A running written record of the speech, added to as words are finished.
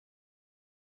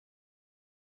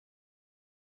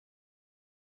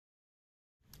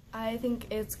I think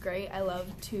it's great. I love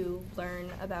to learn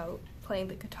about playing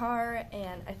the guitar,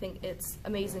 and I think it's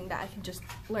amazing that I can just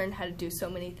learn how to do so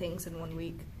many things in 1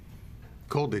 week.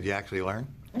 Cool. Did you actually learn?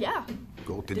 Yeah.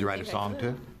 Cool. Did you write a song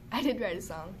too? I did write a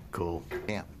song. Cool.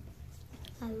 Yeah.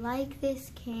 I like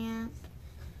this camp,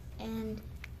 and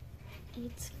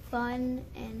it's fun,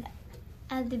 and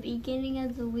at the beginning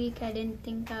of the week I didn't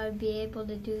think I would be able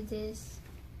to do this,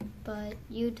 but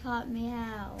you taught me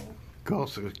how. Cool.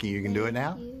 So you can do it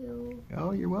now? Thank you.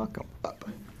 Oh, you're welcome.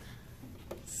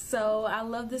 So I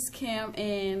love this camp,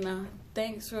 and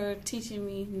thanks for teaching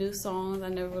me new songs. I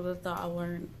never would have thought I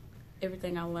learned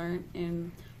everything I learned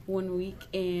in 1 week,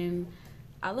 and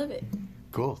I love it.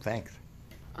 Cool. Thanks.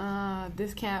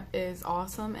 This camp is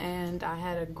awesome, and I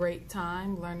had a great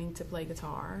time learning to play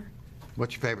guitar.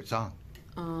 What's your favorite song?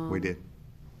 We did.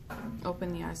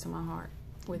 Open the Eyes to My Heart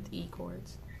with E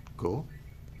chords. Cool.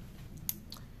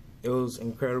 It was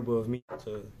incredible of me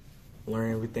to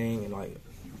learn everything in like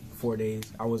 4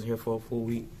 days. I was here for a full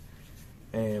week,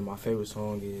 and my favorite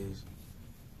song is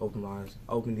Open the Eyes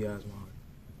to My Heart.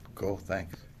 Cool.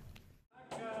 Thanks.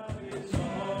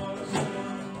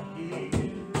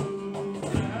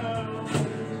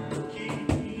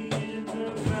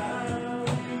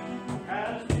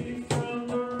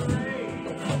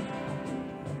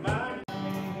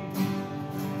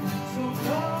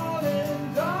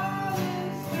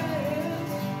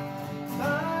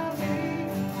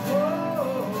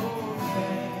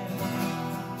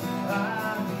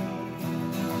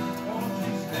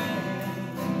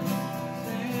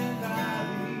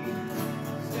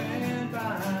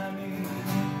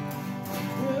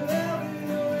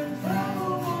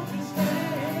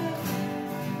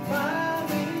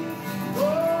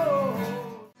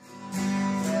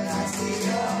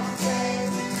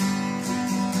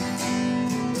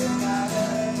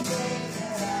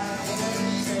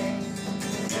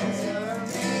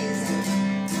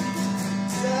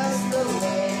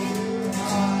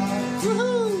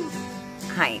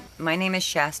 Hi, my name is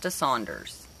Shasta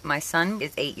Saunders. My son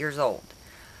is 8 years old.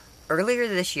 Earlier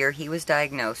this year, he was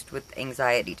diagnosed with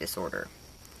anxiety disorder.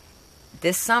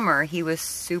 This summer, he was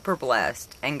super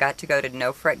blessed and got to go to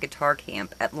No Fret Guitar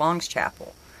Camp at Long's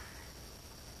Chapel.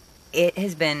 It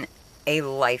has been a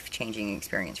life-changing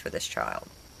experience for this child.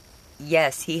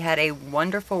 Yes, he had a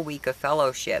wonderful week of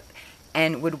fellowship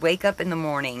and would wake up in the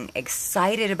morning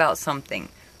excited about something.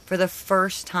 For the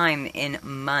first time in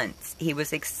months, he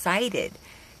was excited.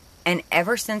 And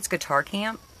ever since guitar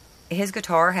camp, his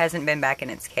guitar hasn't been back in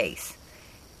its case.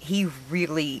 He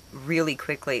really, really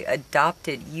quickly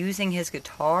adopted using his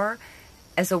guitar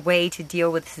as a way to deal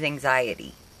with his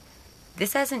anxiety.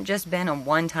 This hasn't just been a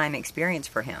one-time experience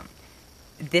for him.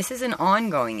 This is an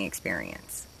ongoing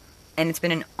experience. And it's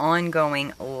been an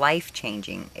ongoing,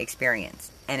 life-changing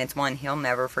experience. And it's one he'll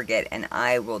never forget, and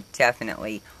I will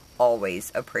definitely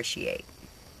always appreciate.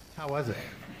 How was it?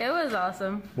 It was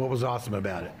awesome. What was awesome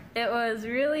about it? It was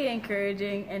really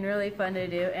encouraging and really fun to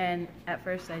do, and at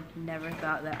first I never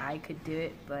thought that I could do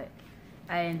it, but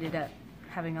I ended up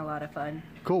having a lot of fun.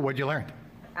 Cool. What'd you learn?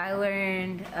 I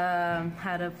learned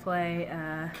how to play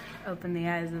Open the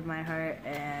Eyes of My Heart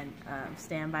and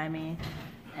Stand By Me,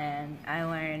 and I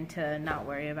learned to not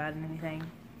worry about anything.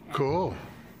 Cool.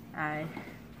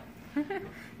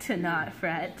 To not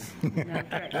fret. No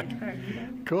fret guitar.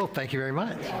 Cool. Thank you very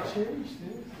much.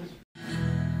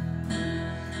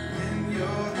 When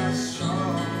you're not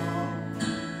strong,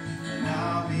 and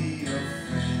I'll be your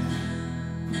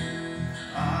friend.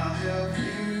 I'll help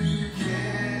you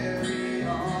carry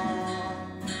on.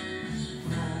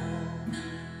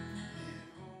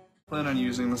 Plan on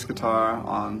using this guitar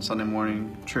on Sunday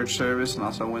morning church service and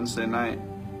also Wednesday night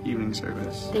evening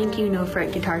service. Thank you, No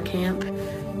Fret Guitar Camp.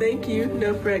 Thank you,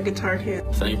 No Fret Guitar Camp.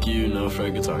 Thank you, No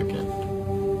Fret Guitar Camp.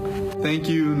 Thank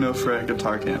you, No Fret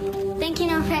Guitar Camp. Thank you,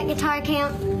 No Fret Guitar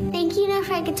Camp. Thank you, No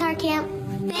Fret Guitar Camp.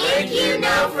 Thank you,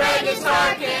 No Fret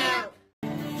Guitar Camp.